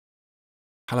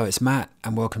Hello, it's Matt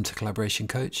and welcome to Collaboration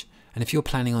Coach. And if you're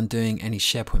planning on doing any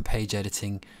SharePoint page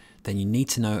editing, then you need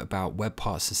to know about web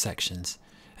parts and sections.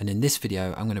 And in this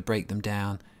video, I'm going to break them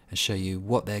down and show you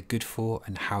what they're good for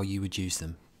and how you would use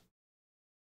them.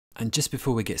 And just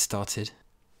before we get started,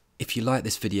 if you like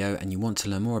this video and you want to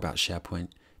learn more about SharePoint,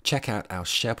 check out our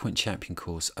SharePoint Champion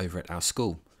course over at our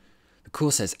school. The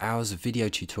course has hours of video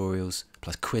tutorials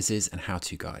plus quizzes and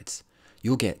how-to guides.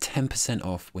 You'll get 10%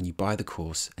 off when you buy the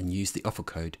course and use the offer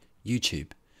code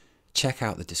YouTube. Check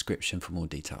out the description for more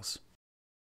details.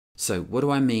 So what do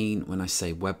I mean when I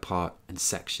say web part and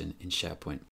section in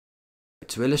SharePoint?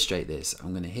 To illustrate this,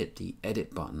 I'm going to hit the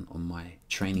edit button on my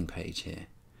training page here.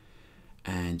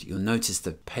 And you'll notice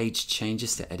the page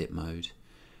changes to edit mode.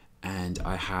 And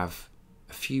I have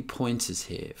a few pointers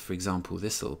here. For example,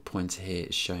 this little pointer here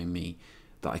is showing me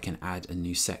that I can add a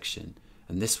new section.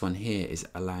 And this one here is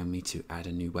allowing me to add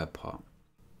a new web part.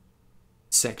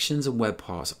 Sections and web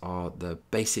parts are the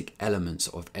basic elements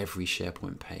of every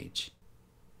SharePoint page.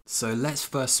 So let's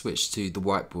first switch to the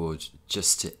whiteboard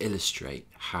just to illustrate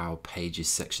how pages,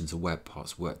 sections and web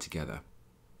parts work together.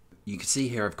 You can see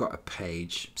here I've got a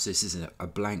page, so this is a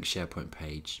blank SharePoint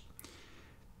page.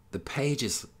 The page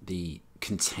is the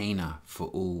container for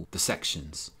all the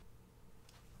sections.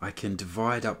 I can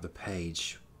divide up the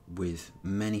page with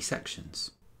many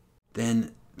sections.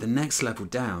 Then the next level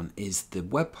down is the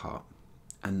web part,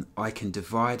 and I can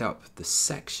divide up the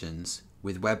sections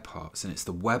with web parts, and it's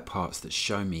the web parts that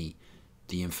show me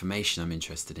the information I'm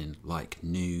interested in, like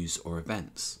news or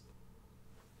events.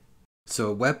 So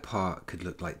a web part could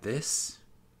look like this.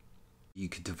 You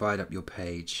could divide up your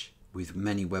page with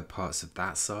many web parts of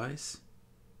that size,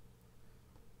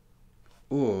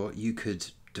 or you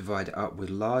could divide it up with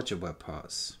larger web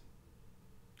parts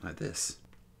like this.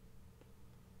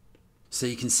 So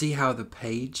you can see how the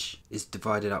page is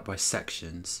divided up by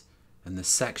sections and the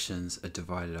sections are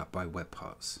divided up by web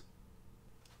parts.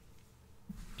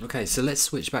 Okay, so let's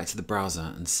switch back to the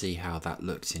browser and see how that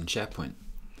looks in SharePoint.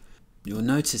 You'll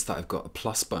notice that I've got a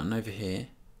plus button over here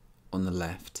on the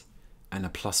left and a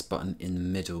plus button in the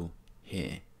middle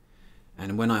here.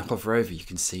 And when I hover over, you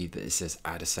can see that it says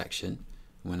add a section.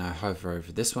 When I hover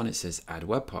over this one, it says add a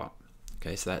web part.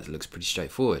 Okay, so that looks pretty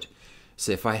straightforward.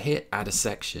 So if I hit add a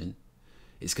section,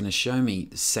 it's going to show me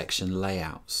the section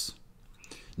layouts.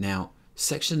 Now,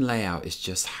 section layout is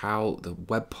just how the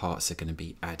web parts are going to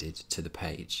be added to the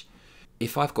page.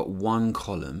 If I've got one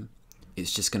column,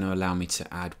 it's just going to allow me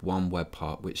to add one web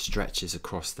part which stretches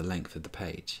across the length of the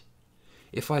page.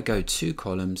 If I go two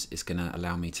columns, it's going to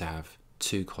allow me to have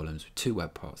two columns with two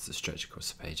web parts that stretch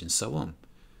across the page, and so on.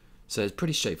 So it's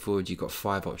pretty straightforward. You've got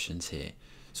 5 options here.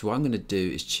 So what I'm going to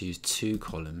do is choose 2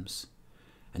 columns,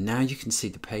 and now you can see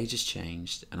the page has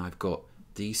changed and I've got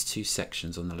these 2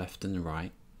 sections on the left and the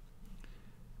right,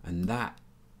 and that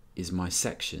is my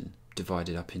section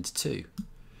divided up into 2.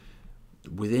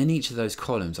 Within each of those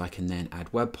columns I can then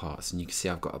add web parts, and you can see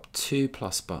I've got up 2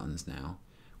 plus buttons now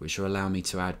which will allow me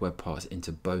to add web parts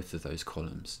into both of those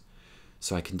columns.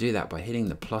 So I can do that by hitting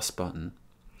the plus button,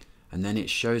 and then it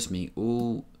shows me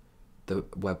all the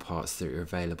web parts that are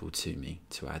available to me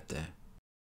to add there.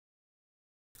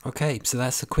 Okay, so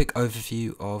that's a quick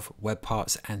overview of web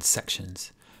parts and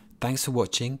sections. Thanks for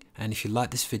watching, and if you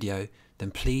like this video,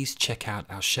 then please check out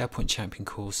our SharePoint Champion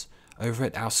course over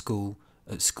at our school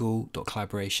at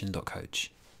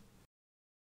school.collaboration.coach.